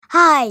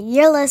Hi,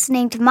 you're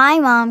listening to my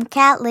mom,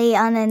 Kat Lee,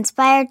 on the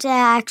Inspired to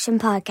Action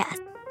podcast.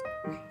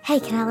 Hey,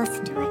 can I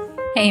listen to it?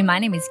 Hey, my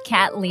name is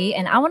Kat Lee,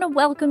 and I want to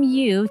welcome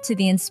you to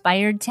the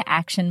Inspired to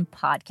Action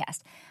podcast.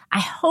 I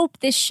hope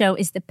this show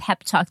is the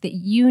pep talk that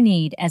you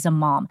need as a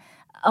mom,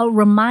 a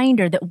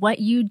reminder that what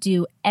you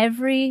do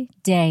every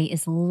day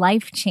is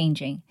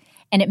life-changing,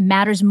 and it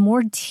matters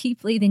more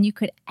deeply than you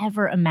could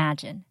ever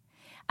imagine.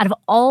 Out of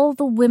all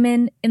the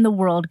women in the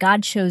world,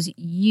 God chose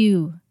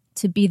you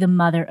to be the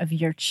mother of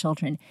your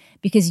children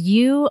because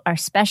you are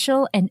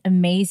special and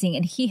amazing,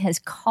 and He has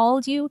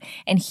called you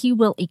and He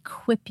will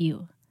equip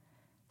you.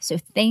 So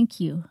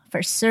thank you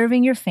for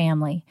serving your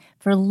family,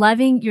 for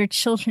loving your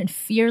children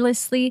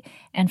fearlessly,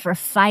 and for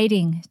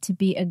fighting to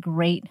be a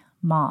great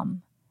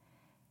mom.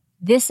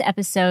 This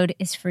episode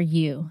is for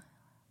you.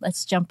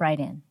 Let's jump right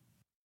in.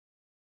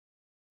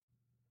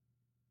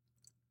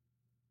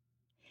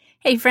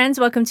 Hey friends,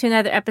 welcome to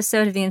another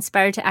episode of the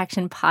Inspired to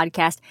Action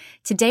podcast.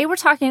 Today we're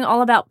talking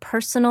all about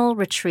personal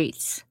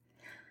retreats.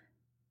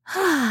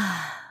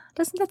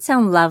 Doesn't that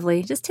sound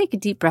lovely? Just take a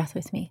deep breath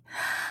with me.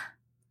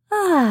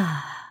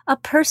 A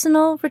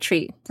personal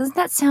retreat. Doesn't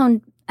that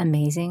sound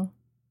amazing?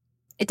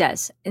 It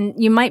does. And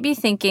you might be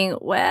thinking,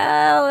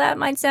 well, that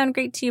might sound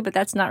great to you, but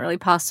that's not really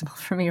possible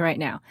for me right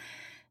now.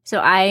 So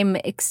I'm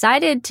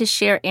excited to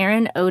share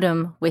Erin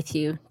Odom with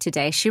you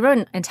today. She wrote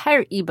an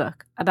entire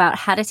ebook about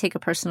how to take a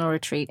personal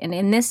retreat. And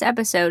in this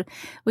episode,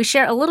 we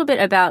share a little bit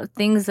about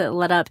things that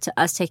led up to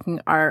us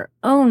taking our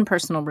own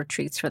personal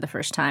retreats for the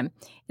first time.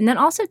 And then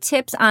also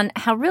tips on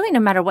how really no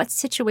matter what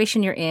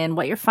situation you're in,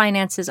 what your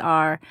finances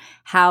are,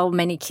 how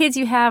many kids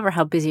you have, or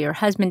how busy your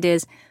husband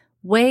is,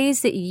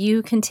 ways that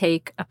you can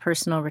take a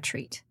personal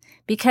retreat.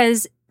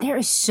 Because there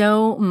is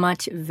so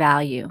much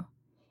value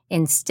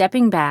in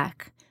stepping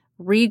back,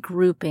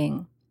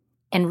 regrouping,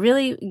 and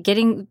really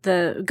going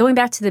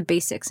back to the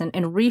basics and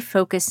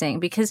refocusing.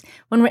 Because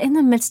when we're in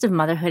the midst of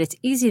motherhood, it's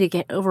easy to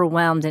get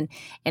overwhelmed and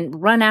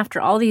run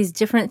after all these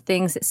different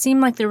things that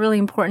seem like they're really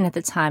important at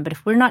the time. But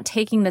if we're not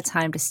taking the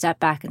time to step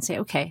back and say,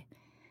 okay,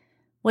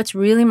 what's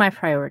really my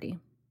priority?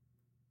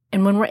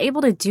 And when we're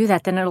able to do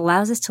that, then it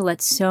allows us to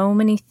let so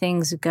many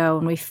things go.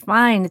 And we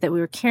find that we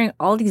were carrying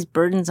all these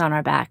burdens on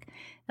our back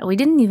that we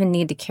didn't even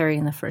need to carry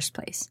in the first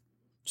place.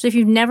 So if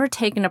you've never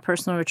taken a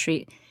personal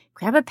retreat,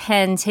 grab a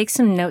pen, take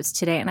some notes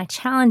today, and I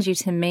challenge you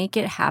to make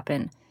it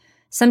happen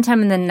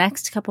sometime in the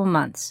next couple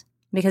months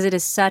because it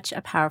is such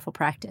a powerful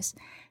practice.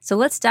 So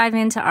let's dive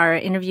into our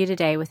interview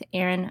today with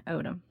Erin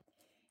Odom.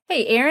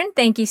 Hey, Erin,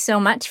 thank you so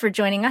much for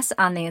joining us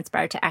on the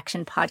Inspired to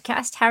Action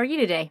podcast. How are you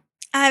today?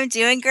 I'm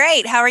doing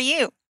great. How are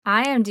you?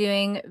 I am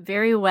doing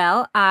very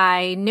well.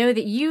 I know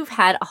that you've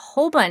had a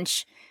whole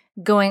bunch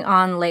going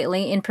on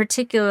lately, in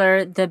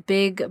particular, the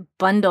big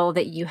bundle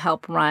that you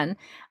help run.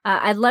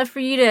 I'd love for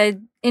you to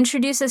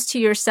introduce us to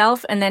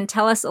yourself and then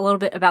tell us a little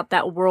bit about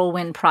that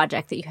whirlwind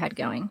project that you had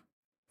going.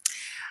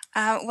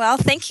 Well,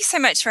 thank you so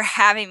much for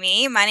having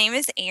me. My name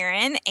is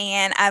Erin,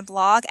 and I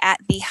blog at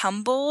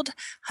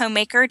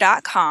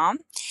thehumbledhomemaker.com.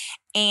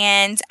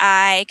 And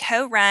I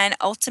co-run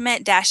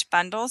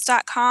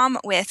ultimate-bundles.com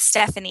with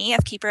Stephanie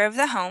of Keeper of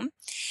the Home.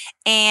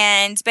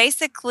 And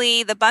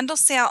basically, the bundle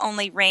sale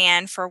only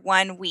ran for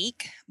 1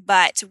 week,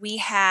 but we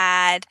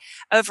had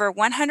over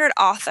 100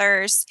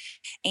 authors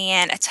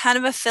and a ton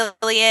of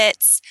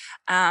affiliates,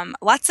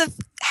 lots of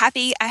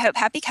happy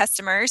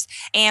customers.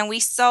 And we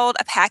sold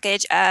a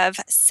package of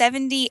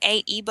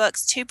 78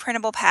 ebooks, 2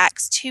 printable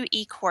packs, 2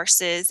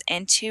 e-courses,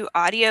 and 2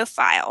 audio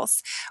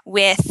files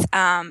with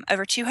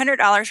over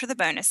 $200 for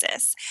the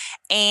bonuses.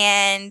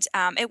 And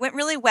it went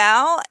really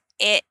well.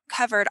 It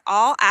covered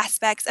all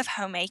aspects of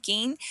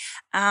homemaking,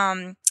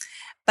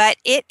 but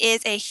it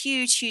is a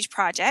huge, huge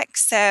project.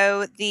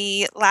 So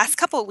the last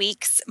couple of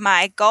weeks,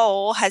 my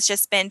goal has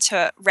just been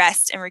to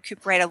rest and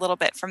recuperate a little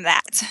bit from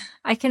that.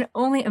 I can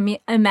only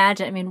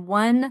imagine.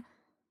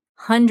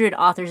 100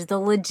 authors. The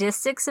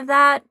logistics of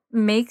that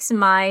makes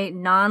my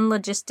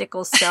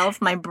non-logistical self,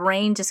 my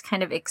brain just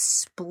kind of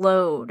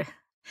explode.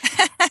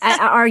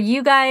 Are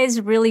you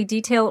guys really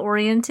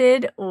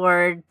detail-oriented,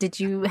 or did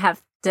you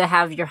have to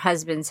have your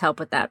husband's help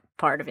with that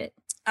part of it?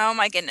 Oh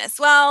my goodness.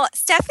 Well,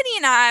 Stephanie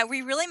and I,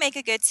 we really make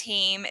a good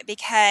team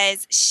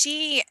because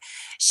she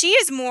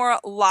is more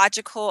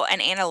logical and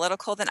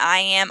analytical than I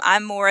am.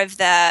 I'm more of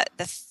the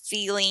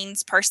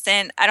feelings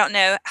person. I don't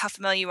know how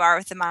familiar you are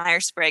with the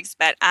Myers-Briggs,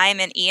 but I'm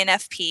an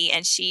ENFP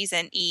and she's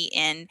an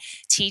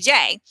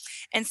ENTJ.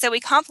 And so we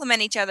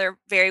complement each other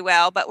very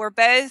well, but we're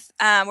both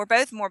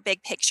more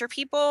big picture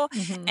people.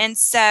 Mm-hmm. And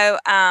so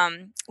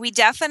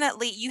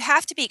you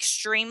have to be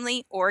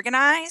extremely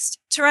organized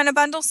to run a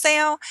bundle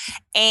sale.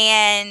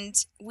 And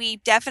we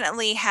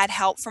definitely had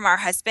help from our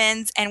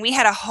husbands, and we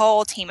had a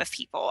whole team of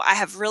people. I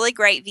have really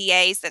great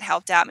VAs that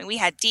helped out. We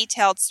had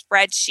detailed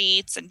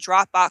spreadsheets and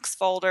Dropbox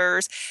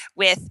folders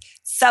with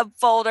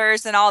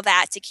subfolders and all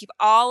that to keep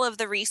all of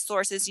the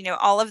resources,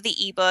 all of the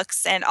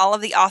ebooks and all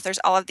of the authors,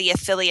 all of the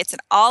affiliates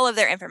and all of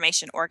their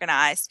information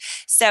organized.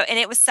 And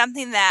it was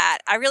something that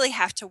I really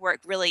have to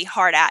work really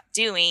hard at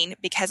doing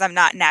because I'm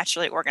not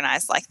naturally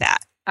organized like that.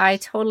 I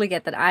totally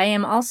get that. I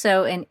am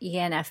also an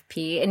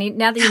ENFP. And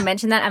now that you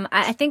mentioned that,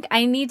 I think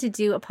I need to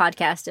do a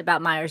podcast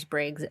about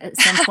Myers-Briggs at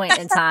some point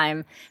in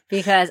time,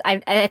 because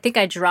I think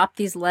I drop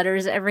these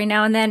letters every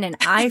now and then. And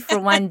I, for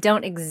one,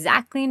 don't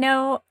exactly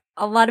know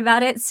a lot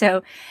about it.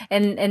 So,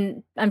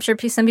 and I'm sure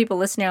some people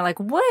listening are like,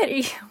 what are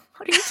you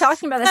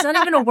talking about? That's not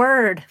even a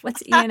word.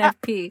 What's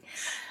ENFP?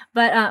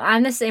 But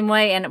I'm the same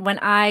way. And when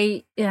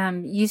I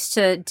used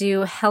to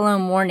do Hello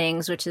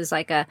Mornings, which is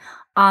like a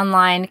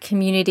online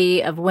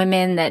community of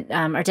women that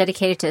are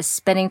dedicated to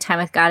spending time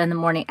with God in the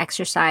morning,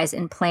 exercise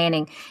and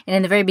planning. And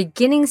in the very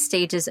beginning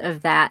stages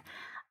of that,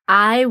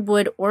 I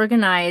would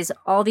organize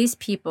all these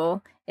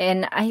people.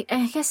 And I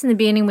guess in the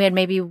beginning, we had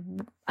maybe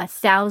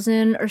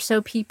 1,000 or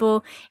so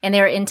people, and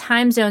they were in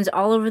time zones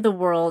all over the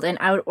world. And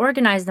I would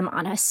organize them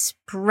on a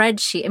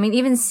spreadsheet. I mean,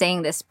 even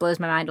saying this blows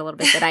my mind a little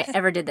bit that I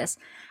ever did this.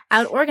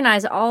 I would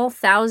organize all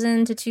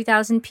 1,000 to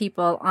 2,000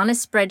 people on a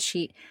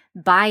spreadsheet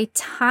by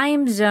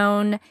time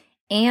zone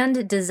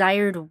and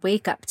desired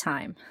wake-up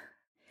time.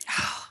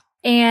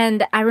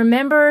 And I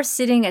remember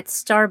sitting at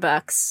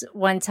Starbucks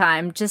one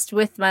time just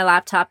with my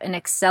laptop and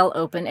Excel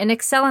open. And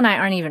Excel and I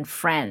aren't even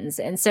friends.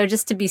 And so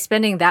just to be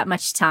spending that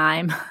much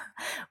time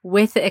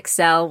with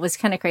Excel was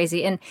kind of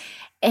crazy. And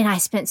I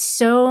spent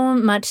so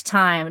much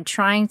time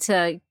trying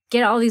to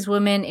get all these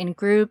women in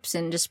groups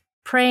and just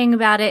praying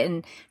about it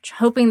and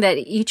hoping that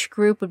each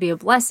group would be a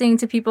blessing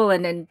to people,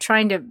 and then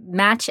trying to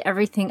match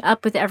everything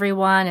up with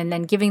everyone, and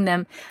then giving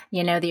them,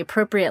 the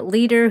appropriate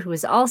leader who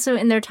was also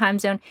in their time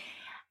zone.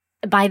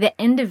 By the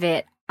end of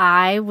it,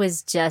 I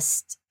was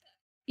just,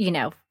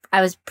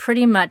 I was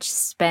pretty much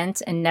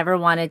spent and never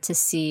wanted to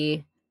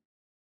see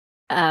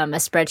a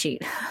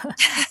spreadsheet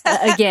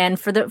again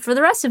for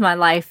the rest of my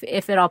life,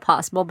 if at all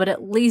possible, but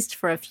at least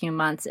for a few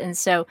months. And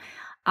so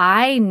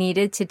I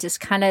needed to just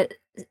kind of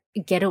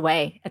get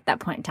away at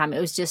that point in time. It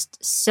was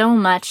just so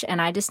much,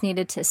 and I just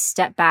needed to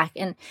step back.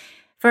 And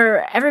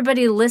for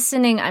everybody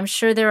listening, I'm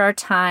sure there are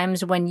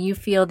times when you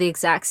feel the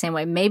exact same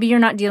way. Maybe you're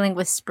not dealing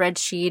with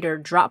spreadsheet or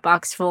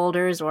Dropbox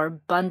folders or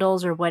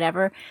bundles or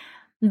whatever,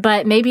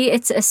 but maybe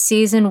it's a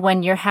season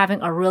when you're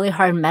having a really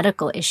hard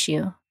medical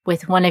issue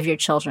with one of your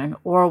children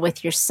or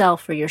with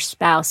yourself or your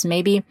spouse.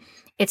 Maybe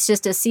it's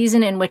just a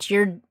season in which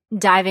you're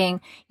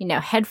diving,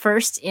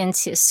 headfirst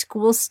into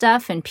school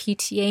stuff and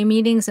PTA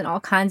meetings and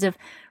all kinds of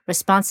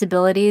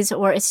responsibilities,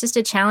 or it's just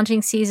a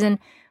challenging season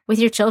with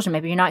your children.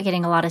 Maybe you're not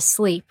getting a lot of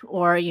sleep,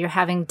 or you're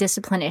having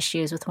discipline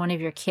issues with one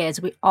of your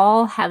kids. We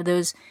all have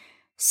those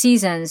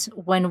seasons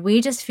when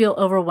we just feel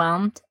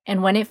overwhelmed.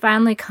 And when it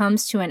finally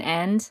comes to an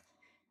end,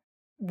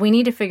 we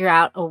need to figure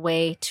out a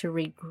way to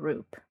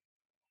regroup.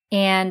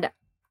 And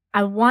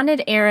I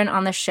wanted Erin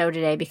on the show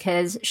today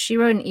because she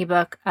wrote an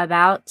ebook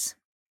about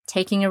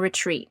taking a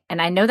retreat.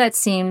 And I know that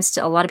seems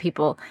to a lot of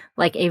people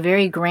like a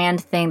very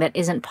grand thing that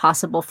isn't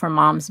possible for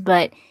moms,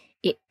 but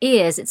it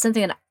is. It's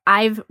something that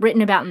I've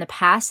written about in the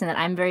past and that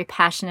I'm very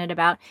passionate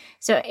about.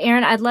 So,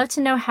 Erin, I'd love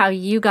to know how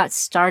you got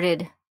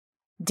started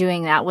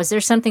doing that. Was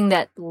there something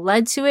that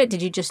led to it?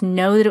 Did you just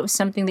know that it was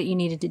something that you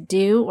needed to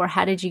do, or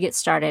how did you get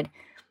started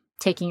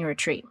taking a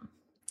retreat?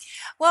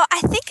 Well,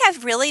 I think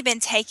I've really been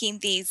taking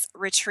these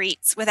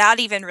retreats without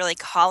even really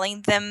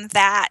calling them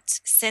that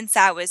since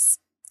I was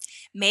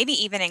maybe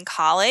even in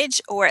college,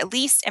 or at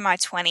least in my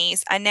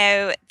 20s. I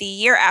know the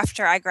year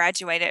after I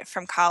graduated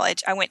from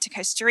college, I went to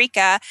Costa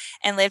Rica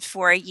and lived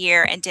for a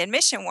year and did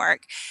mission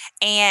work.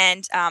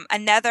 And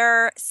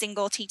another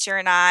single teacher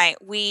and I,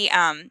 we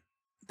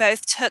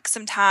both took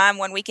some time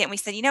one weekend. We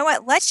said, you know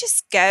what, let's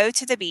just go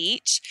to the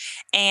beach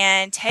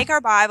and take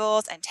our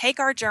Bibles and take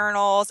our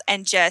journals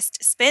and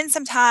just spend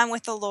some time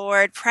with the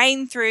Lord,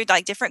 praying through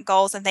like different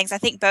goals and things. I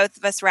think both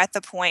of us were at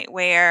the point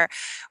where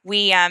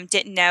we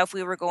didn't know if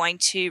we were going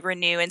to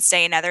renew and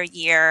stay another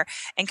year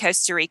in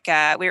Costa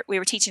Rica. We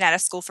were teaching at a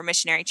school for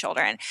missionary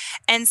children.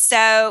 And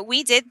so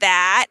we did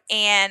that.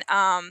 And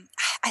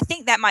I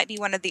think that might be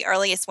one of the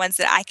earliest ones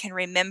that I can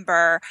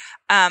remember,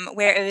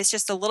 where it was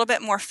just a little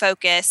bit more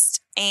focused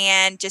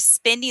and just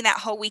spending that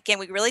whole weekend.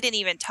 We really didn't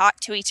even talk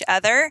to each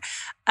other,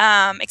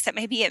 except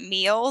maybe at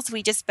meals.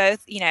 We just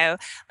both,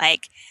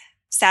 like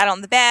sat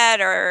on the bed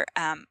or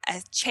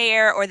a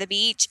chair or the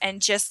beach and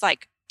just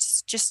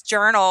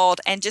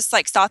journaled and just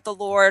like sought the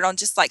Lord on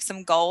just like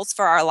some goals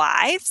for our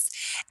lives.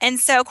 And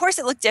so, of course,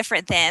 it looked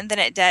different then than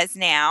it does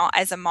now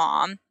as a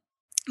mom.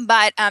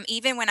 But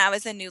even when I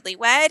was a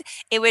newlywed,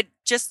 it would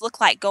just look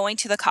like going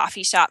to the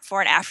coffee shop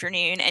for an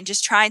afternoon and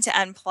just trying to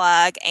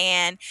unplug.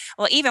 And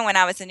well, even when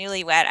I was a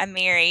newlywed, I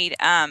married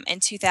in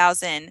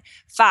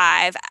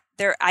 2005.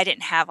 I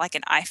didn't have like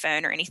an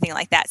iPhone or anything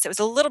like that. So it was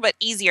a little bit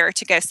easier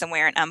to go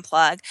somewhere and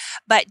unplug,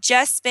 but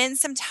just spend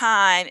some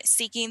time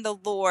seeking the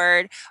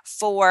Lord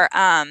for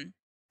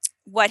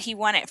what he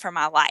wanted for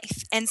my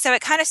life. And so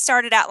it kind of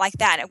started out like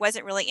that. It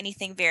wasn't really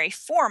anything very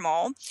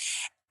formal.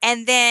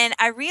 And then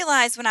I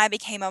realized when I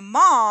became a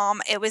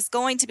mom, it was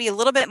going to be a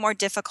little bit more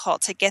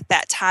difficult to get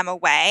that time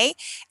away.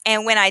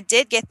 And when I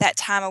did get that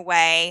time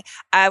away,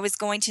 I was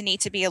going to need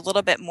to be a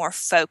little bit more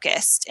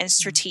focused and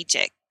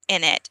strategic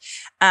in it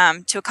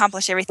to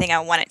accomplish everything I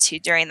wanted to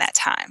during that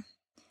time.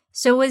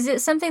 So was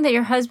it something that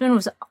your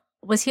husband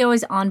was he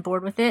always on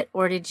board with it,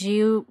 or did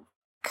you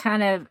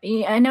kind of,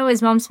 I know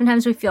as moms,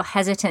 sometimes we feel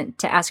hesitant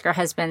to ask our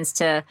husbands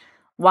to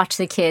watch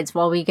the kids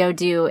while we go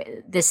do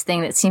this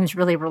thing that seems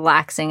really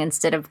relaxing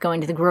instead of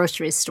going to the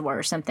grocery store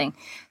or something.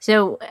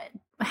 So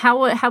how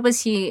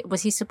was he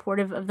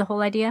supportive of the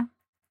whole idea?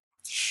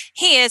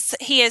 He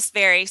is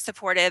very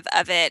supportive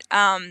of it.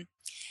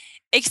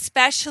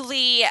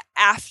 Especially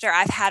after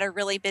I've had a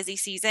really busy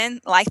season,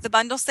 like the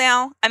bundle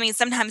sale. I mean,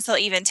 sometimes he'll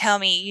even tell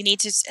me, you need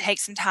to take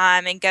some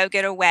time and go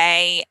get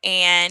away.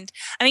 And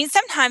I mean,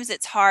 sometimes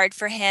it's hard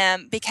for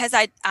him because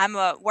I'm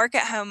a work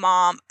at home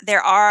mom.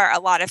 There are a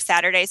lot of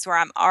Saturdays where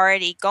I'm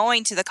already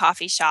going to the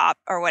coffee shop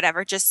or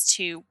whatever just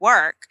to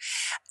work.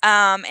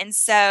 And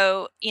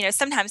so,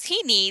 sometimes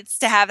he needs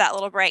to have that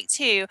little break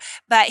too,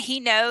 but he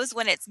knows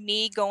when it's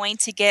me going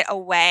to get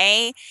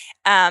away,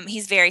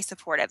 he's very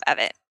supportive of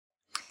it.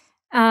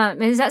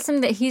 Is that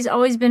something that he's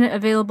always been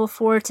available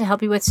for to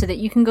help you with so that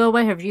you can go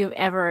away? Have you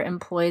ever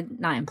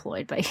not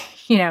employed, but,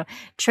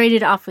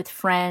 traded off with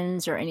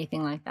friends or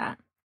anything like that?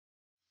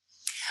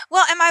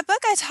 Well, in my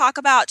book, I talk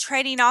about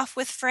trading off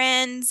with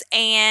friends,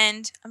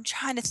 and I'm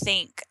trying to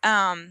think.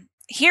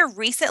 Here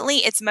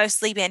recently, it's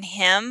mostly been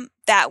him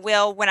that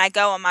will when I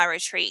go on my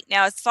retreat.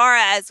 Now, as far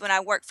as when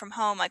I work from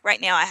home, like right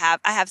now, I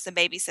have some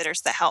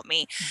babysitters that help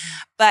me,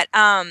 but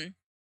I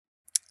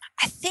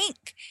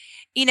think.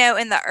 In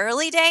the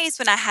early days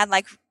when I had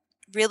like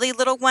really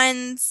little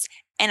ones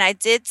and I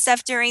did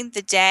stuff during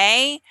the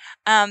day,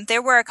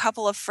 there were a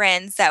couple of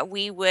friends that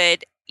we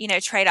would,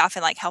 trade off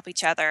and like help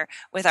each other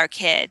with our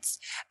kids.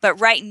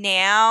 But right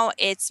now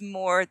it's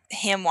more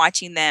him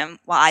watching them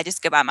while I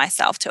just go by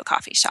myself to a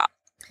coffee shop.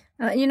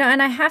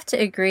 And I have to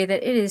agree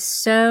that it is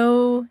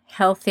so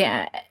healthy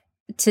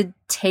to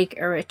take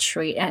a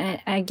retreat.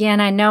 And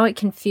again, I know it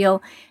can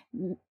feel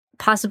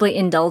possibly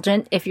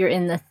indulgent if you're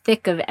in the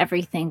thick of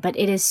everything, but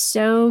it is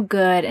so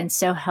good and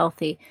so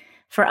healthy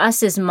for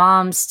us as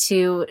moms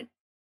to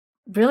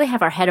really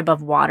have our head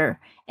above water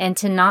and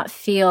to not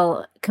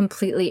feel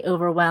completely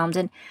overwhelmed.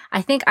 And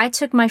I think I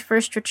took my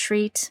first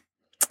retreat,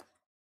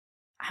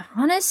 I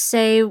want to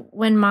say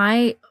when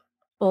my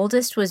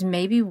oldest was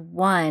maybe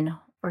 1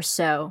 or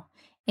so.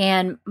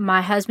 And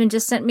my husband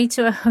just sent me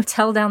to a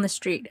hotel down the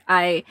street.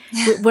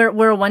 We're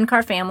a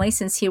 1-car family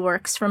since he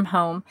works from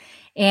home.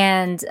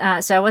 And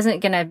so I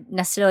wasn't going to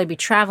necessarily be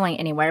traveling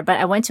anywhere, but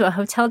I went to a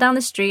hotel down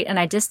the street and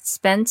I just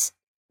spent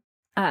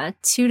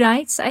 2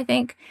 nights, I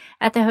think,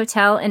 at the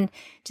hotel and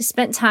just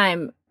spent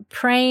time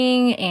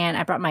praying. And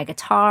I brought my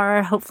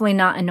guitar, hopefully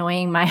not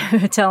annoying my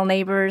hotel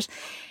neighbors.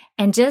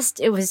 And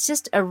it was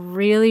just a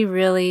really,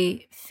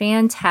 really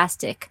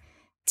fantastic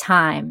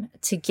time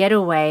to get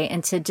away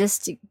and to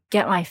just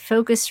get my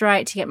focus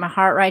right, to get my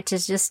heart right, to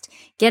just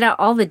get out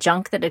all the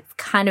junk that had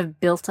kind of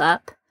built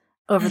up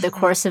over the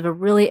course of a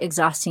really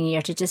exhausting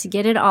year, to just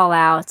get it all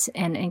out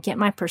and get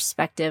my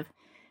perspective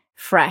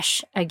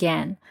fresh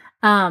again.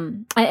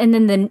 And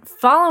then the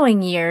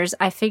following years,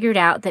 I figured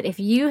out that if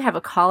you have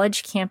a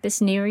college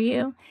campus near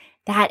you,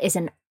 that is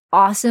an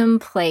awesome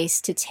place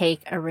to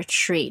take a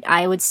retreat.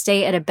 I would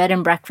stay at a bed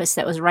and breakfast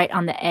that was right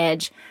on the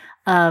edge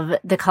of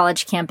the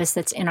college campus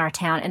that's in our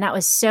town. And that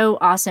was so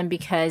awesome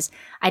because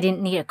I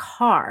didn't need a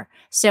car.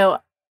 So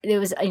it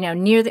was,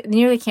 near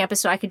the campus.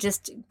 So I could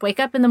just wake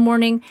up in the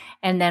morning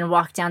and then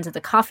walk down to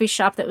the coffee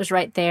shop that was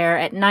right there.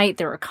 At night,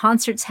 there were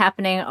concerts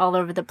happening all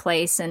over the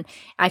place, and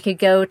I could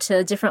go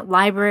to different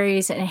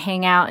libraries and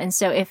hang out. And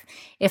so if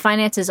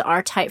finances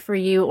are tight for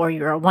you, or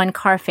you're a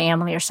 1-car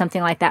family or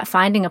something like that,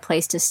 finding a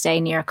place to stay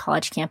near a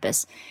college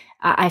campus,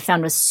 I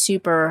found was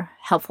super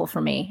helpful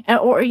for me.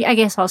 Or I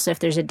guess also if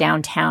there's a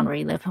downtown where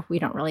you live, we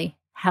don't really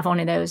have one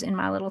of those in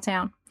my little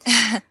town.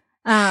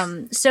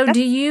 So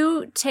do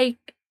you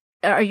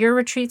are your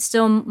retreats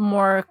still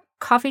more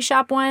coffee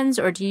shop ones,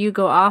 or do you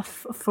go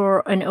off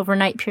for an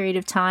overnight period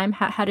of time?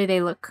 How do they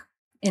look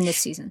in this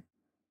season?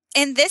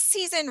 In this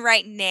season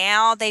right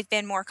now, they've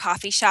been more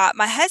coffee shop.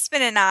 My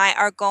husband and I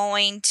are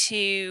going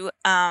to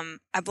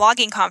a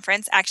blogging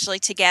conference actually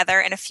together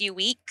in a few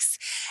weeks.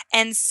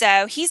 And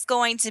so he's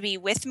going to be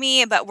with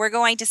me, but we're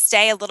going to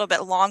stay a little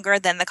bit longer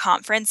than the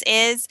conference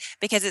is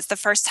because it's the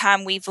first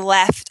time we've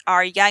left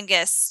our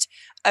youngest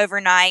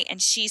overnight,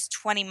 and she's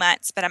 20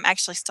 months, but I'm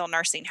actually still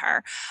nursing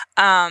her.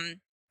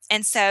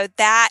 And so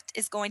that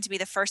is going to be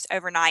the first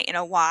overnight in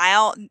a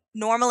while.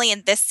 Normally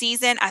in this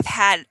season, I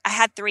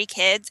had 3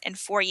 kids in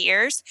 4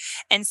 years.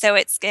 And so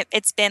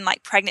it's been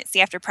like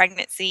pregnancy after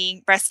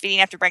pregnancy, breastfeeding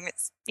after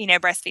pregnancy,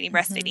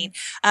 breastfeeding.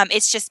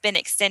 It's just been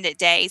extended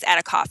days at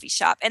a coffee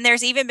shop. And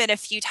there's even been a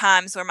few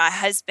times where my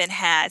husband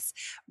has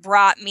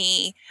brought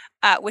me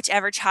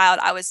whichever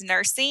child I was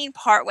nursing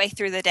partway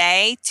through the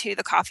day to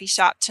the coffee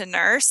shop to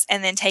nurse,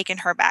 and then taken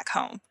her back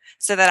home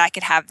so that I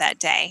could have that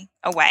day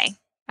away.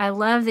 I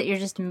love that you're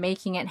just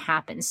making it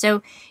happen.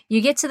 So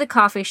you get to the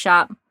coffee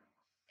shop.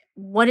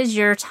 What does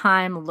your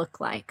time look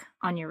like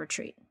on your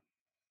retreat?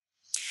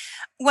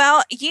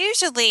 Well,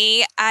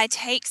 usually I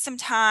take some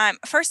time.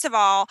 First of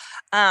all,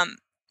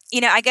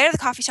 I go to the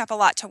coffee shop a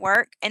lot to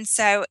work. And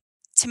so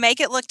to make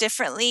it look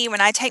differently,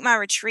 when I take my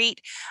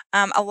retreat,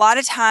 a lot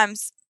of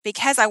times,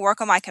 because I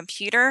work on my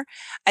computer,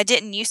 I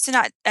used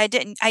to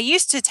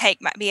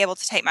be able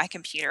to take my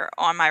computer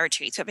on my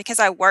retreats, but because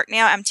I work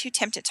now, I'm too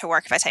tempted to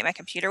work if I take my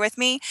computer with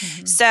me.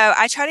 So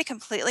I try to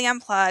completely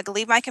unplug,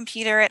 leave my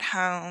computer at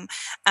home.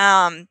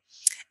 I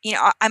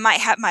might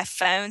have my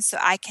phone so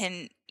I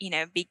can,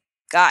 be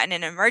got in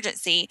an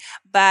emergency,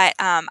 but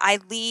I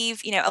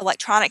leave,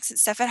 electronics and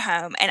stuff at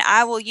home, and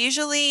I will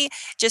usually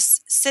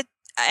just sit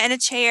in a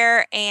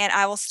chair and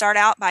I will start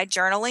out by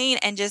journaling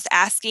and just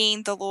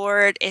asking the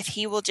Lord if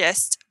he will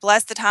just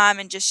bless the time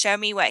and just show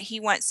me what he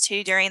wants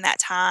to during that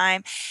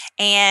time.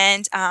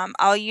 And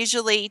I'll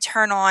usually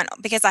turn on,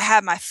 because I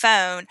have my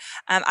phone,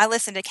 I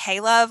listen to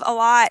K-Love a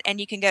lot, and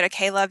you can go to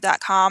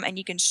klove.com and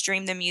you can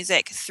stream the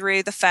music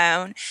through the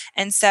phone.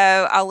 And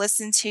so I'll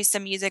listen to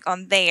some music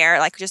on there,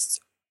 like just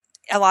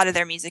a lot of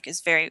their music is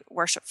very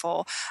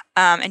worshipful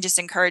and just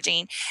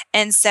encouraging.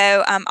 And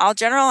so I'll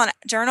journal and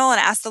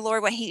ask the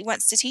Lord what he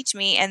wants to teach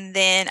me. And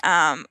then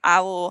I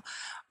will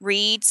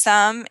read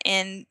some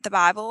in the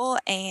Bible.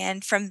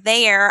 And from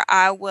there,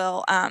 I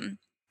will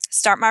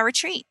start my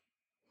retreat.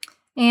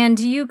 And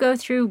do you go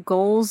through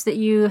goals that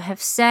you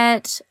have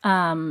set?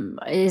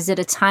 Is it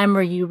a time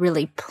where you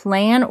really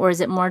plan, or is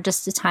it more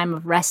just a time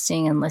of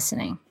resting and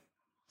listening?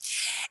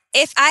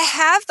 If I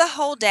have the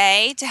whole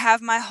day to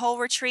have my whole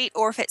retreat,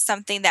 or if it's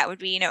something that would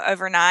be,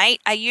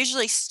 overnight, I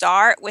usually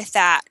start with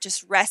that,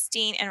 just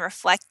resting and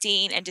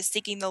reflecting and just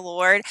seeking the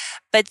Lord.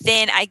 But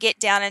then I get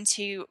down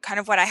into kind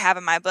of what I have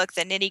in my book,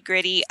 the nitty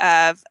gritty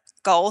of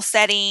goal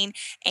setting.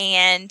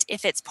 And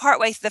if it's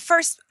partway through the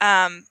first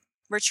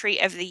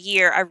retreat of the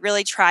year, I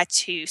really try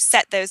to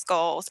set those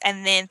goals.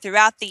 And then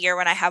throughout the year,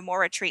 when I have more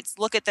retreats,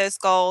 look at those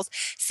goals,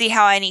 see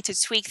how I need to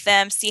tweak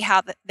them, see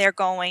how they're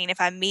going, if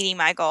I'm meeting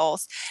my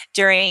goals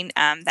during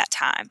that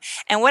time.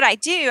 And what I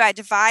do, I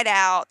divide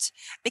out,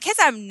 because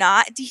I'm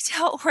not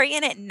detail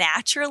oriented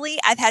naturally,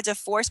 I've had to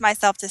force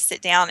myself to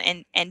sit down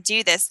and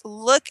do this,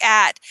 look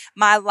at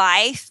my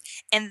life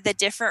and the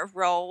different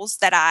roles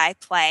that I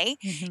play.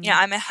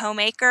 I'm a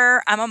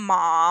homemaker, I'm a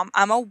mom,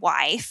 I'm a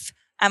wife,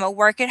 I'm a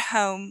work at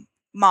home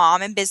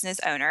mom and business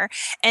owner.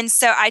 And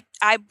so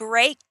I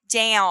break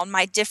down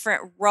my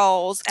different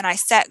roles and I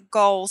set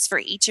goals for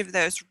each of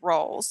those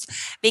roles,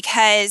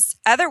 because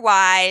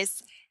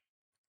otherwise,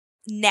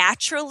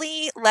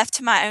 naturally left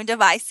to my own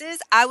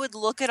devices, I would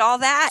look at all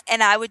that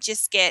and I would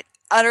just get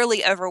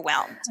utterly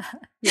overwhelmed.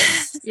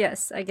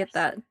 Yes, I get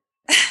that.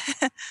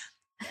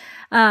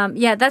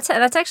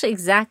 That's actually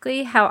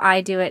exactly how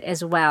I do it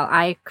as well.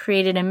 I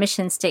created a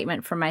mission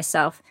statement for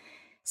myself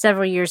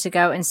several years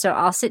ago. And so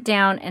I'll sit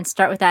down and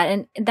start with that.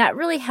 And that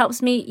really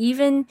helps me,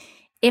 even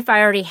if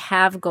I already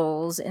have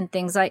goals and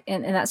things like,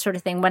 and that sort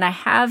of thing. When I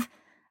have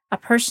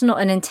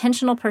an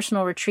intentional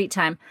personal retreat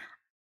time,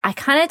 I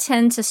kind of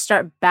tend to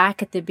start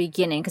back at the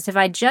beginning. Because if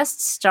I just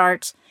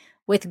start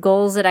with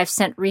goals that I've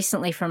set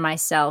recently for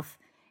myself,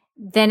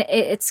 then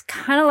it's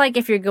kind of like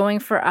if you're going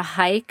for a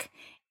hike,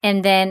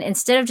 and then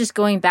instead of just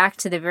going back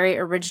to the very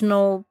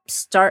original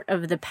start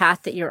of the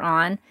path that you're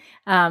on,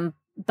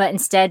 but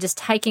instead just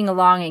hiking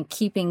along and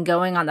keeping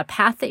going on the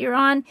path that you're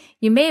on,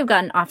 you may have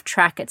gotten off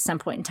track at some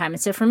point in time.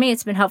 And so for me,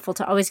 it's been helpful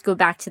to always go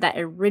back to that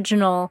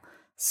original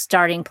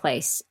starting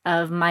place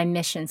of my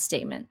mission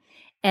statement.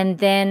 And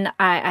then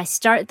I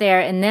start there,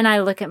 and then I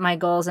look at my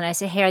goals and I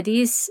say, hey, are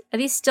these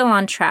still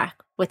on track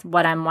with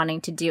what I'm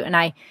wanting to do? And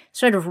I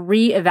sort of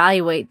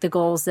reevaluate the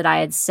goals that I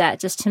had set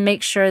just to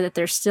make sure that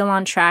they're still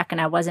on track and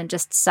I wasn't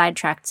just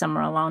sidetracked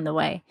somewhere along the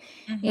way.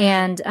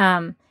 And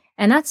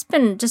that's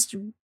been just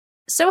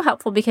so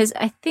helpful, because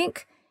I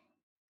think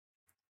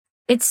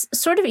it's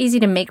sort of easy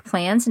to make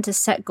plans and to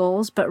set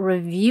goals, but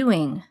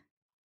reviewing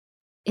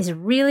is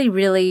really,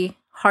 really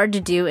hard to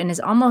do and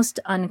is almost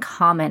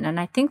uncommon. And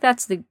I think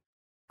that's the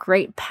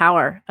great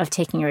power of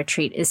taking a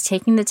retreat, is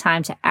taking the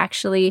time to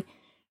actually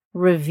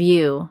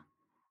review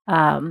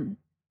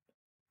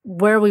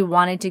where we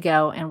wanted to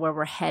go and where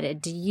we're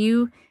headed. Do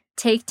you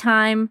take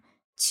time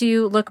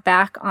to look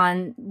back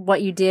on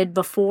what you did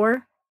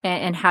before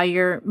and how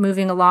you're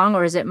moving along,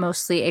 or is it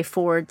mostly a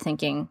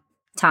forward-thinking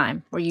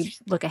time where you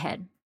look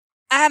ahead?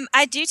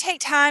 I do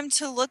take time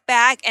to look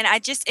back, and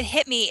it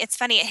hit me. It's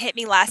funny, it hit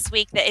me last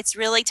week that it's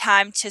really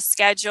time to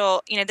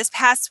schedule, this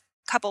past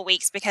couple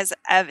weeks, because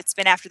it's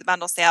been after the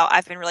bundle sale,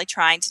 I've been really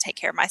trying to take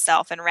care of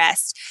myself and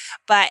rest.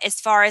 But as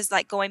far as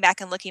like going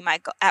back and looking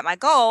at my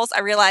goals,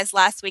 I realized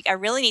last week I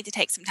really need to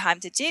take some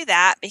time to do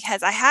that,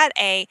 because I had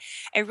a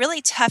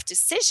really tough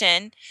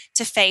decision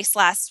to face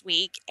last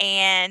week,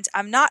 and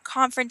I'm not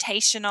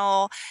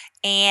confrontational,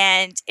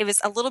 and it was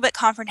a little bit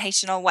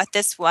confrontational what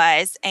this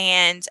was.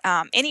 And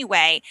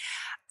anyway,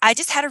 I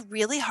just had a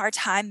really hard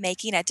time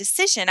making a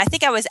decision. I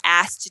think I was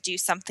asked to do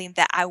something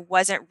that I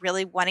wasn't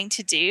really wanting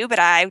to do, but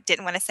I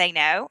didn't want to say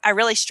no. I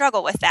really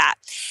struggle with that.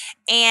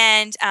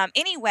 And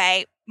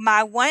anyway,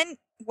 my one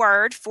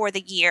word for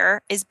the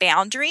year is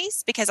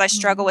boundaries, because I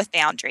struggle with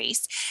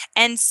boundaries.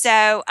 And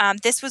so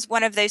this was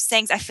one of those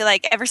things. I feel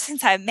like ever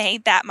since I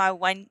made that my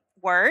one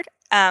word.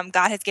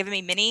 God has given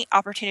me many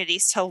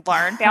opportunities to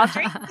learn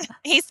boundaries.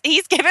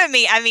 He's given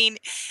me, I mean,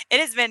 it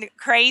has been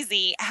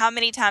crazy how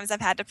many times I've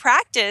had to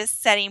practice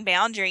setting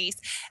boundaries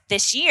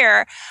this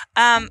year.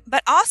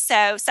 But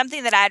also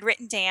something that I had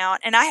written down,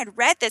 and I had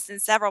read this in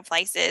several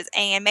places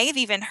and may have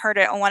even heard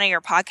it on one of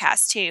your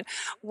podcasts too,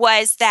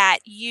 was that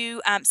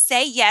you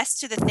say yes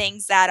to the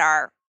things that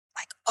are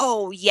like,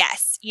 oh,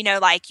 yes,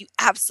 like you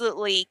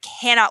absolutely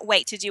cannot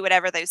wait to do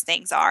whatever those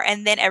things are.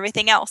 And then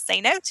everything else say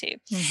no to.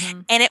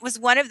 Mm-hmm. And it was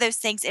one of those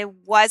things. It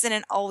wasn't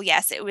an oh,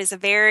 yes. It was a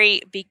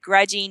very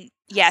begrudging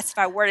yes if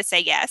I were to say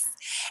yes.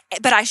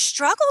 But I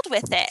struggled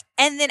with it.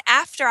 And then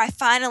after I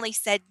finally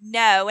said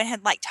no and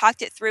had like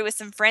talked it through with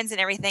some friends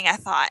and everything, I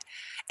thought,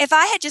 if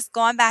I had just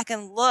gone back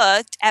and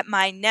looked at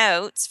my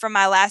notes from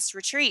my last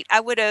retreat,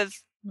 I would have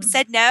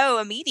said no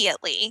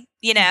immediately,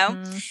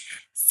 Mm-hmm.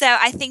 So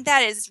I think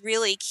that is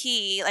really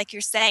key, like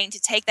you're saying,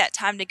 to take that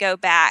time to go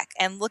back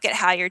and look at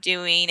how you're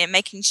doing and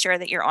making sure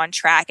that you're on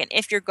track. And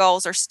if your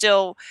goals are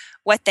still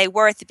what they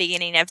were at the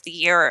beginning of the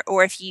year,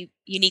 or if you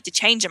need to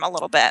change them a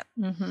little bit.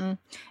 Mm-hmm.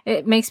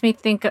 It makes me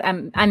think,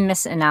 I'm a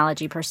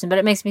misanalogy person, but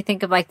it makes me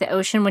think of like the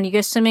ocean when you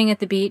go swimming at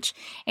the beach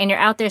and you're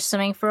out there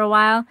swimming for a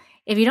while.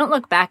 If you don't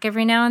look back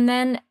every now and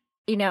then,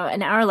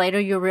 an hour later,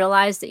 you'll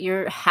realize that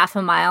you're half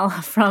a mile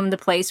from the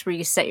place where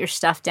you set your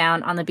stuff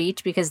down on the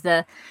beach because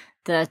the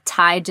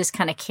tide just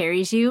kind of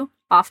carries you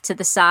off to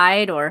the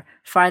side or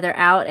farther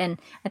out. And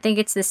I think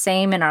it's the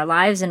same in our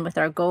lives and with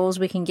our goals.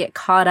 We can get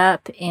caught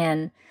up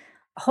in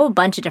a whole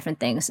bunch of different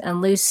things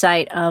and lose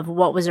sight of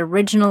what was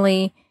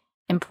originally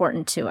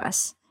important to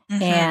us.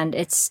 Mm-hmm. And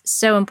it's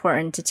so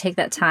important to take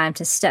that time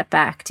to step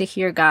back, to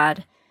hear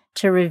God,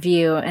 to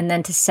review, and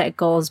then to set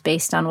goals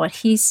based on what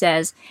He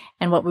says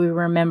and what we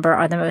remember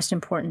are the most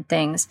important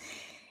things.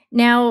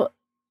 Now,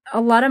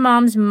 a lot of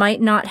moms might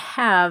not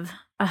have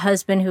a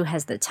husband who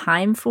has the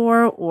time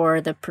for or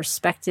the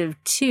perspective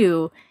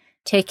to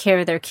take care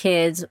of their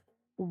kids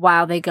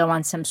while they go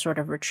on some sort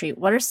of retreat.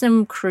 What are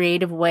some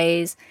creative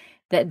ways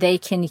that they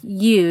can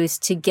use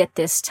to get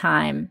this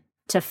time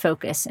to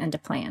focus and to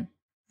plan?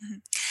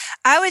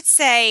 I would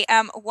say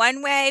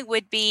one way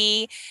would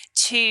be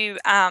to,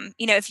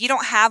 if you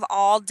don't have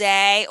all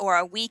day or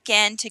a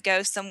weekend to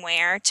go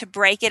somewhere, to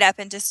break it up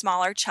into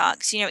smaller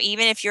chunks.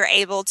 Even if you're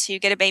able to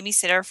get a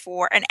babysitter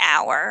for an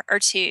hour or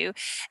two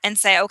and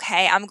say,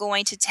 okay, I'm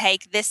going to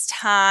take this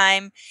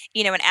time,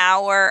 an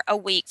hour a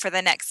week for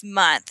the next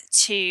month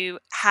to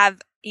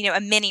have, a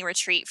mini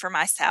retreat for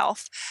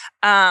myself.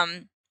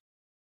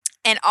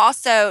 And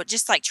also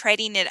just like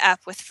trading it up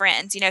with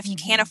friends, if you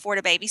can't afford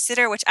a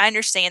babysitter, which I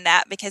understand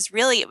that because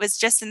really it was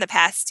just in the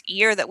past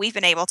year that we've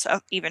been able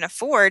to even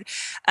afford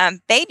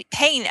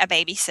paying a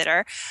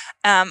babysitter.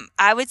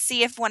 I would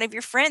see if one of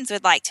your friends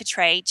would like to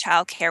trade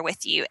childcare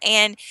with you.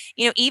 And,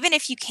 even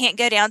if you can't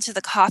go down to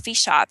the coffee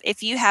shop,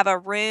 if you have a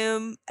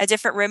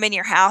different room in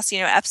your house,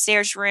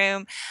 upstairs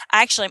room,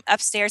 I actually am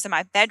upstairs in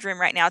my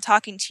bedroom right now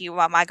talking to you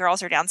while my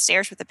girls are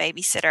downstairs with a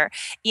babysitter,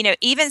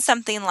 even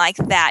something like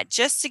that,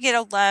 just to get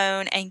alone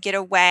and get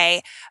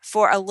away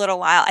for a little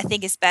while, I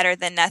think is better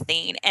than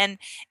nothing. And,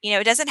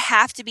 it doesn't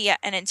have to be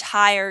an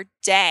entire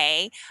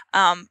day.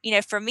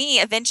 For me,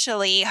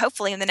 eventually,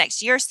 hopefully in the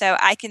next year or so,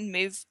 I can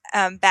move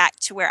back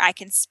to where I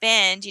can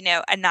spend,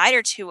 a night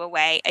or two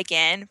away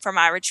again for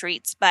my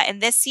retreats. But in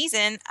this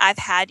season, I've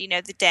had,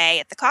 the day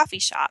at the coffee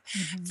shop.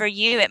 Mm-hmm. For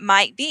you, it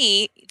might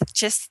be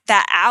just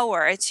that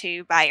hour or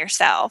two by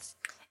yourself.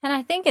 And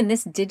I think in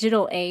this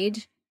digital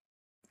age,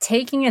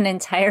 taking an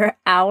entire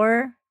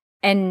hour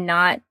and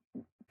not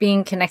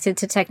being connected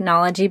to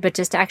technology, but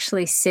just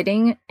actually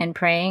sitting and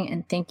praying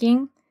and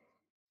thinking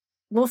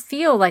will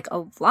feel like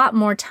a lot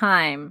more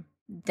time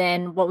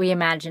than what we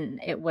imagine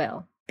it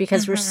will.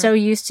 Because we're so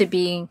used to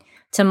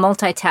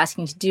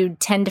multitasking, to do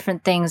 10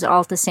 different things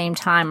all at the same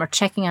time, or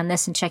checking on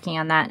this and checking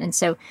on that. And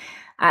so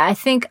I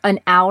think an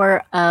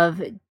hour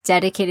of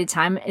dedicated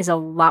time is a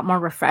lot more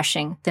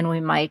refreshing than we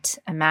might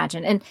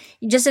imagine. And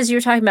just as you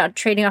were talking about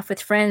trading off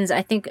with friends,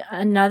 I think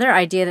another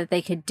idea that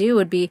they could do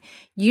would be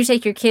you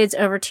take your kids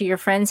over to your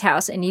friend's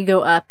house and you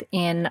go up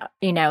in,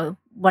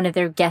 one of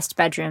their guest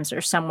bedrooms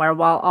or somewhere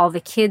while all the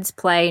kids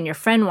play and your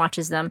friend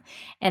watches them.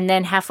 And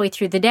then halfway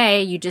through the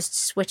day, you just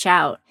switch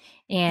out.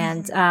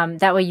 And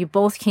that way you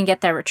both can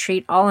get that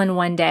retreat all in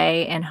one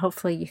day and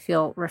hopefully you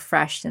feel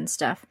refreshed and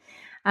stuff.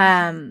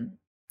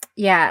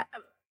 Yeah,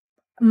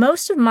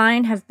 most of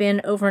mine have been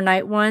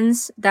overnight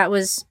ones. That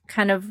was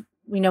kind of,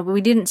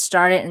 we didn't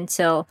start it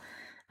until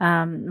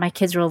my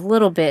kids were a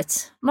little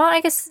bit, well,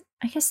 I guess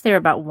they were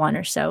about one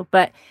or so,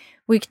 but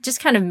we just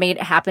kind of made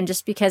it happen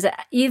just because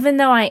even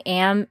though I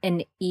am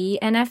an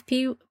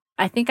ENFP,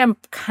 I think I'm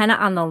kind of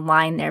on the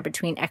line there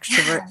between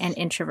extrovert and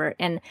introvert.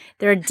 And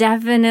there are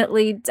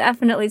definitely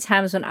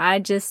times when I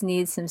just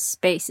need some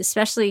space,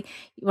 especially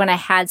when I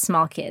had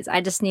small kids. I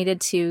just needed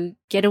to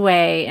get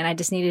away and I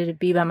just needed to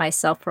be by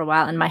myself for a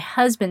while. And my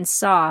husband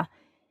saw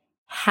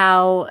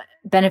how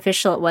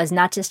beneficial it was,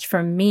 not just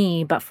for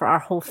me, but for our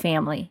whole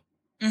family,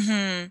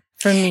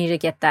 for me to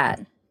get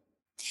that.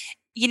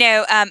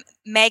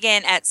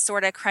 Megan at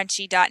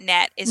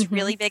sortacrunchy.net is Mm-hmm.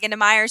 really big into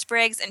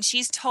Myers-Briggs, and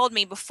she's told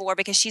me before,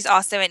 because she's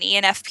also an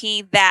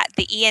ENFP, that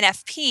the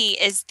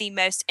ENFP is the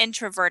most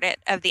introverted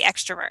of the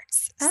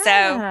extroverts. So,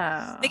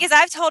 Oh. because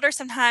I've told her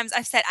sometimes,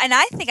 I've said, and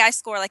I think I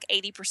score like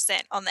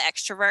 80% on the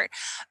extrovert,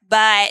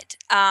 but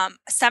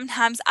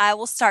sometimes I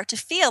will start to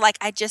feel like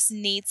I just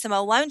need some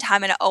alone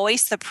time, and it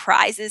always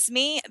surprises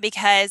me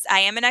because I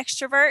am an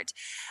extrovert.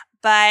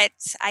 But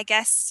I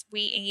guess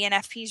we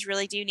ENFPs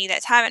really do need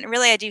that time. And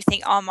really, I do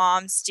think all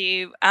moms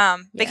do,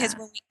 because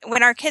Yeah.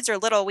 when our kids are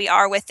little, we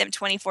are with them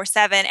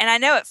 24/7. And I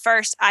know at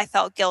first I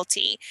felt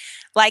guilty,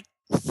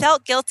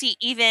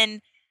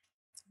 even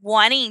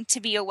wanting to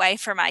be away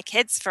from my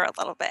kids for a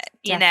little bit,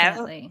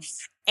 Definitely.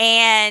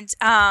 And,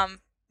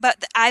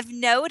 but I've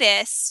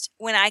noticed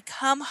when I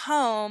come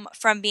home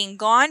from being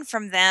gone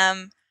from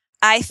them,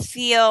 I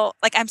feel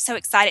like I'm so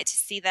excited to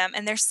see them,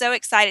 and they're so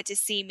excited to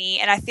see me.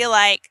 And I feel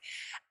like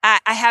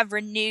I have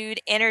renewed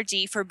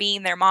energy for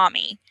being their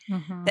mommy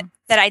Mm-hmm.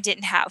 that I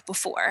didn't have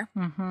before.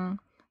 Mm-hmm.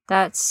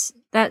 That's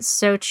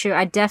so true.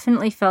 I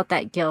definitely felt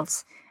that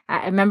guilt.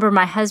 I remember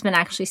my husband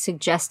actually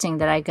suggesting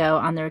that I go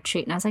on the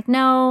retreat, and I was like,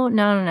 no,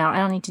 I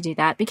don't need to do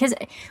that, because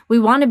we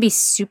want to be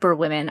super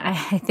women,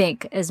 I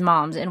think, as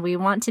moms, and we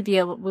want to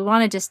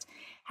just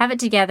have it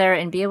together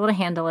and be able to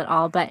handle it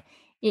all. But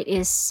it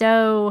is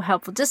so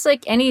helpful. Just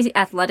like any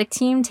athletic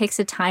team takes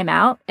a time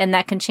out, and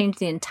that can change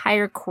the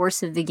entire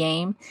course of the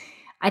game.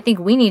 I think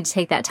we need to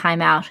take that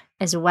time out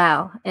as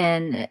well.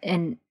 And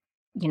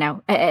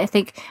I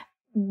think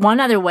one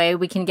other way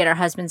we can get our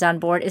husbands on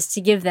board is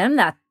to give them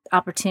that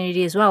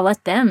opportunity as well.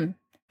 Let them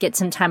get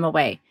some time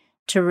away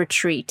to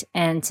retreat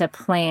and to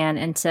plan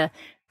and to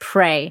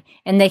pray,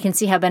 and they can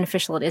see how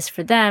beneficial it is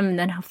for them. And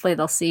then hopefully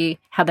they'll see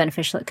how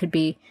beneficial it could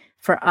be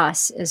for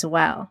us as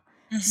well.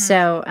 Mm-hmm.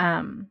 So,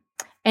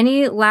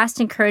 any last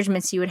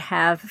encouragements you would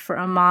have for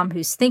a mom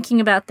who's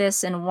thinking about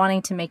this and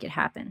wanting to make it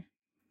happen?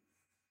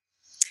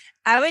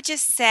 I would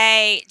just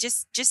say,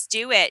 just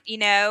do it.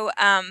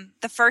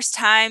 The first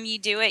time you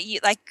do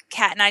it, like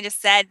Kat and I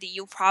just said,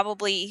 you'll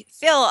probably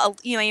feel,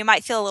 you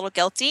might feel a little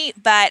guilty,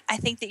 but I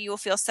think that you will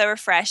feel so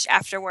refreshed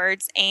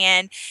afterwards.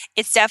 And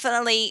it's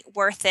definitely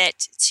worth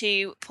it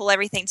to pull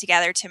everything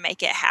together to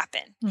make it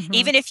happen. Mm-hmm.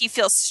 Even if you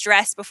feel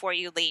stressed before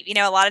you leave.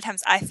 A lot of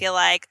times I feel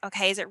like,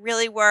 okay, is it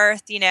really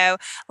worth,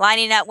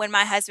 lining up when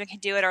my husband can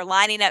do it, or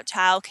lining up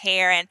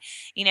childcare and,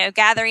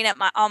 gathering up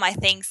all my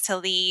things to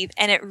leave.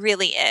 And it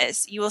really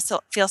is. You will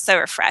feel so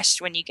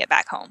refreshed when you get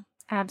back home.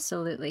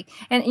 Absolutely.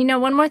 And,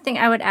 one more thing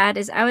I would add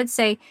is I would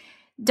say,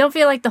 don't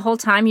feel like the whole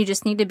time you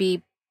just need to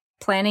be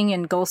planning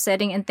and goal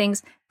setting and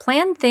things.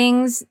 Plan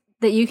things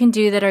that you can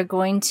do that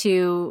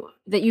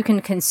you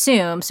can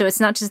consume. So it's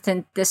not just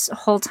this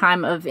whole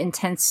time of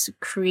intense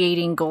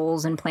creating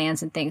goals and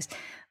plans and things,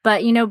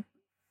 but,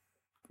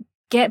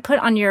 put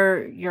on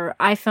your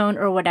iPhone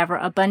or whatever,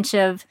 a bunch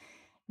of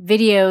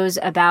videos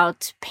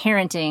about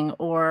parenting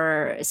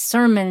or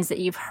sermons that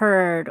you've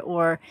heard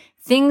or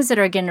things that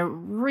are going to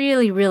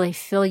really, really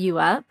fill you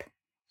up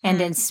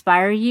and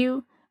inspire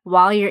you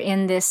while you're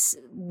in this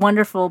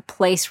wonderful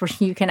place where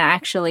you can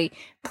actually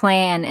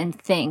plan and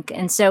think.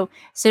 And so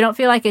don't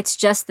feel like it's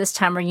just this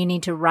time where you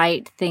need to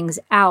write things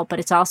out, but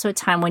it's also a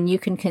time when you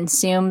can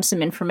consume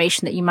some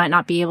information that you might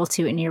not be able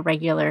to in your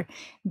regular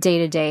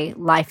day-to-day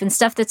life, and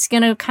stuff that's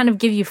going to kind of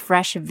give you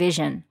fresh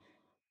vision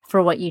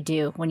for what you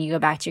do when you go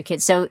back to your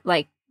kids. So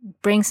like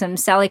bring some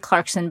Sally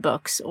Clarkson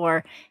books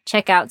or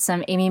check out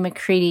some Amy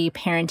McCready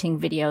parenting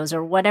videos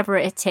or whatever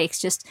it takes,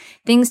 just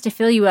things to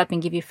fill you up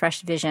and give you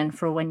fresh vision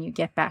for when you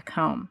get back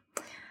home.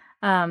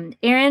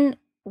 Erin,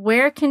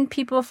 where can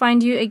people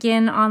find you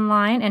again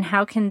online, and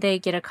how can they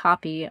get a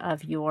copy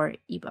of your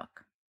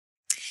ebook?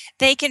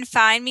 They can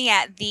find me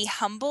at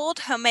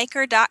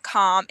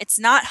thehumbledhomemaker.com. It's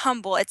not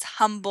humble, it's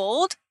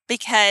humbled,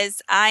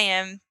 because I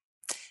am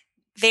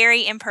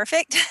very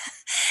imperfect.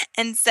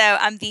 And so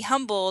I'm the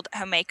Humbled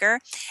Homemaker,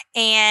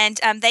 and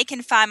they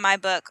can find my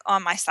book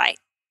on my site.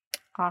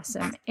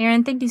 Awesome.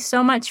 Erin, thank you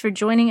so much for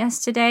joining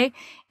us today.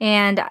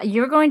 And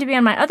you're going to be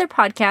on my other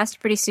podcast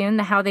pretty soon,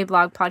 the How They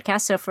Blog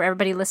podcast. So for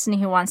everybody listening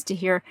who wants to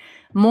hear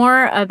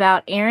more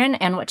about Erin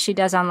and what she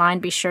does online,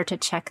 be sure to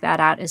check that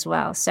out as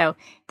well. So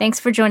thanks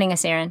for joining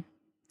us, Erin.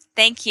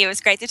 Thank you. It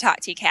was great to talk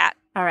to you, Kat.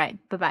 All right.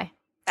 Bye-bye.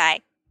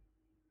 Bye.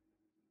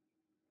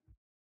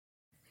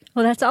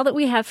 Well, that's all that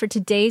we have for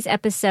today's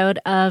episode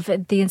of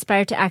the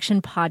Inspired to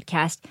Action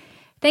podcast.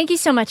 Thank you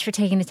so much for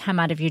taking the time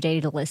out of your day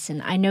to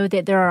listen. I know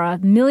that there are a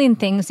million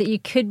things that you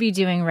could be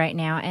doing right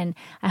now, and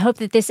I hope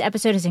that this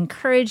episode has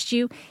encouraged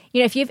you.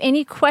 If you have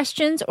any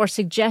questions or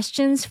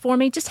suggestions for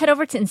me, just head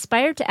over to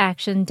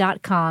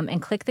inspiredtoaction.com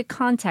and click the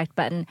contact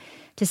button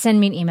to send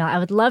me an email. I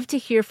would love to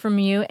hear from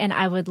you, and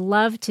I would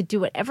love to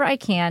do whatever I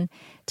can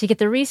to get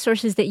the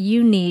resources that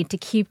you need to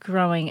keep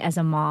growing as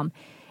a mom.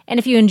 And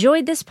if you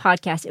enjoyed this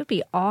podcast, it would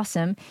be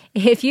awesome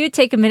if you would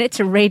take a minute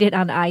to rate it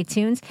on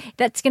iTunes.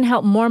 That's going to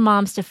help more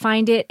moms to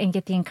find it and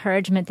get the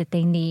encouragement that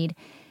they need.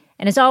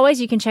 And as always,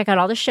 you can check out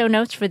all the show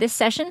notes for this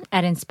session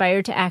at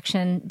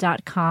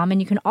inspiredtoaction.com. And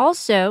you can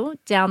also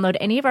download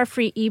any of our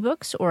free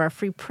ebooks or our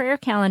free prayer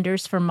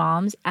calendars for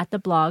moms at the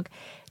blog.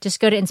 Just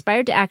go to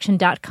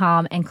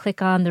inspiredtoaction.com and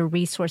click on the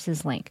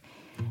resources link.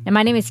 And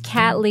my name is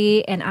Kat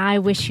Lee, and I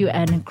wish you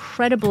an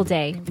incredible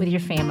day with your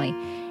family.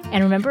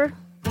 And remember,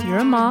 you're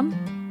a mom.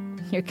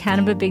 You're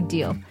kind of a big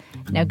deal.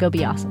 Now go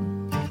be awesome.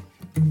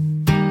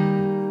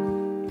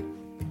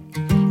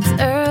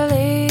 It's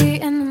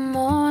early in the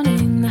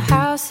morning, the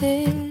house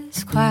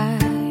is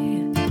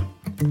quiet,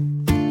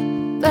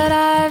 but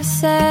I've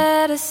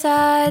set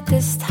aside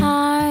this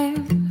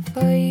time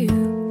for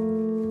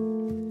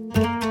you.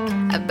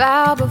 I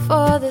bow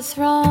before the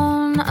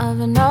throne of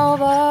a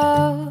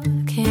noble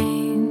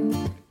king,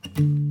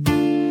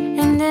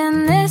 and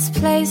in this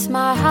place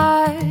my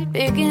heart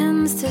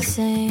begins to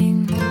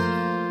sing.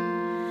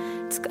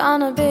 It's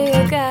gonna be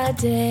a God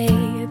day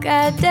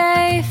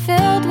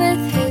filled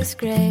with His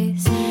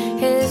grace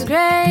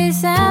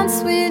and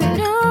sweet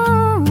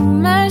new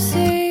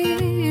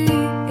mercies.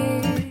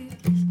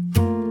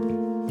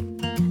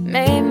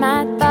 May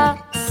my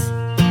thoughts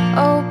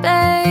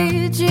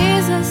obey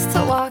Jesus,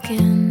 to walk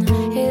in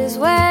His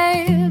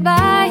way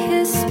by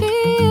His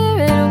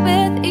Spirit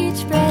with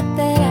each breath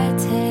that I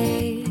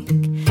take.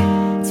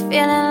 It's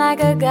feeling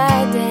like a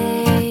God day.